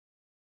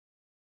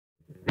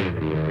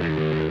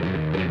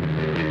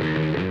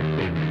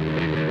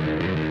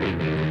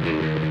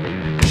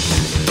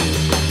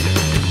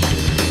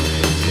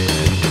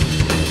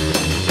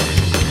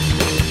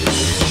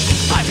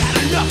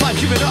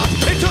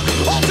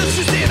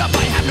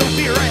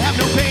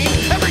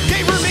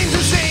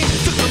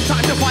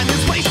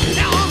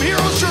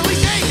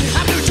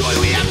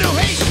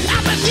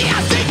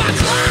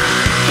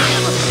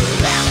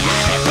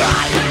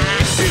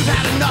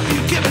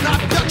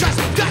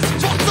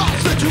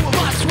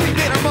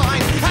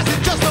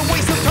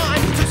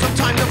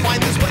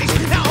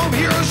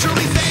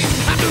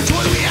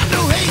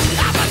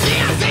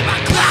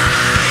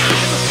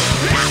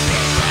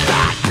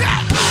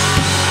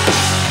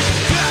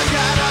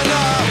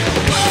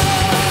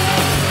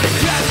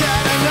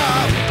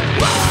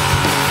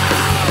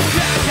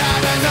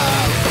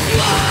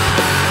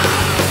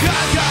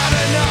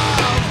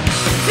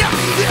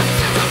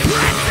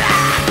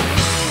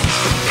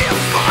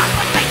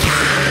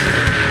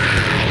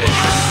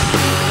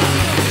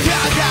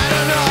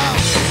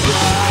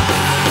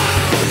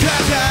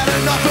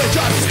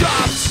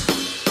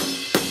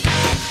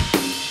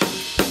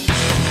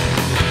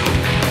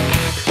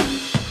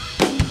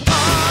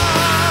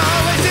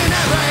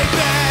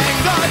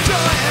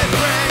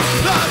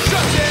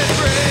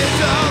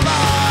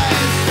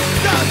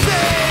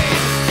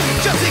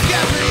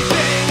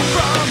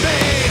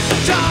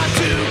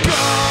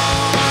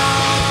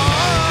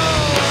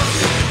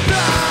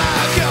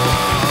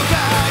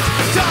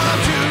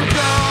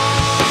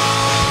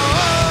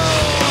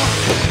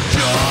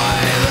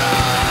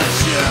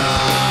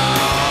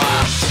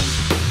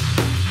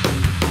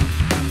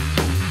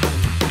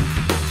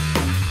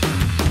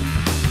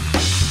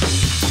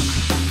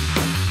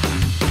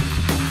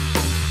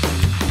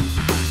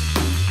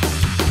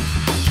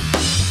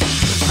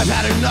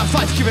enough,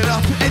 I've given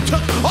up. It took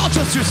all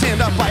just to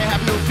stand up. I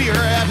have no fear,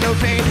 I have no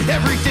pain.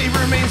 Every day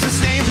remains the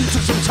same.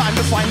 Took some time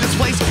to find this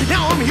place.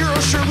 Now I'm here,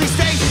 I'll surely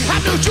stay.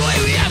 Have no joy,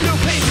 we have no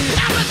pain.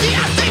 Apathy,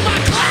 I think my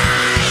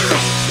claim.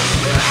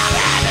 I've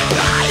had it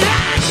by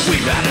hand.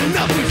 We've had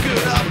enough, we've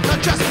given up.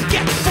 Not just to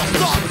get false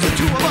thoughts. The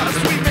two of us,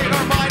 we made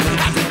our mind.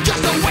 Has it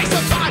just a waste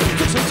of time?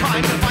 Took some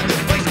time to find this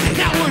place.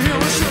 Now we're here,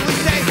 we'll surely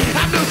stay.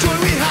 Have no joy,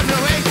 we have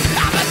no aim.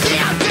 Apathy,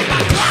 I think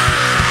my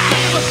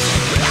claim.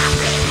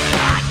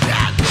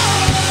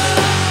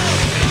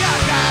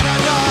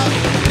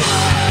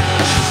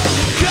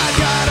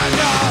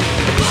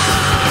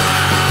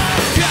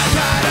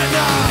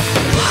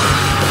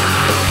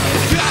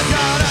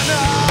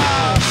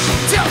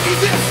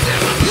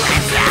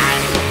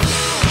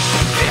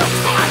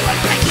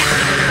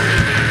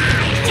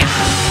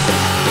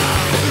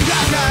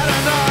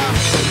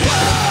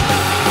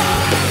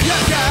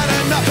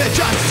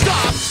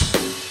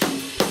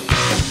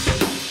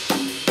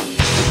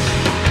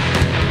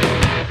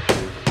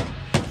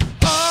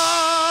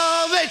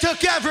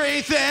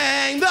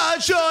 Everything, the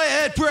joy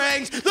it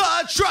brings,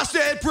 the trust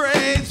it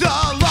brings, the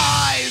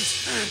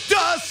lies,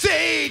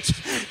 deceit,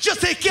 just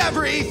take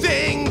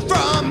everything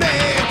from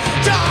me.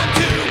 Time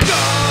to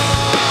go.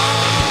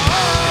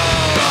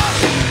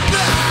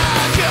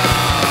 Back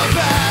your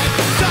back.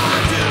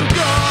 Time to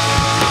go.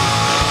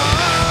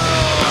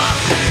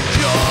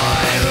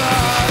 Join the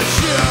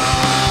show.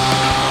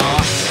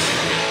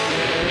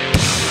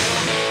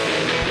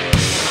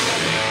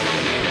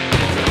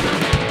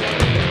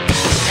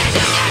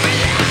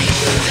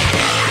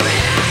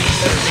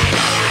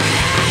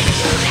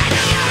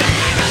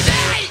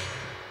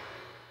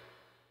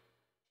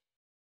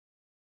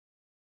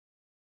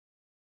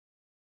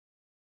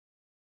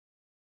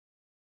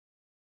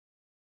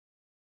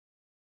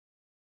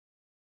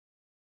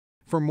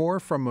 For more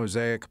from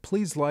Mosaic,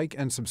 please like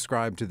and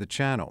subscribe to the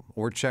channel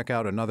or check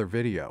out another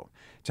video.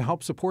 To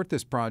help support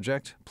this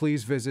project,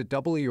 please visit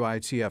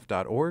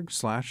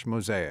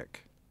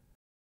witf.org/mosaic.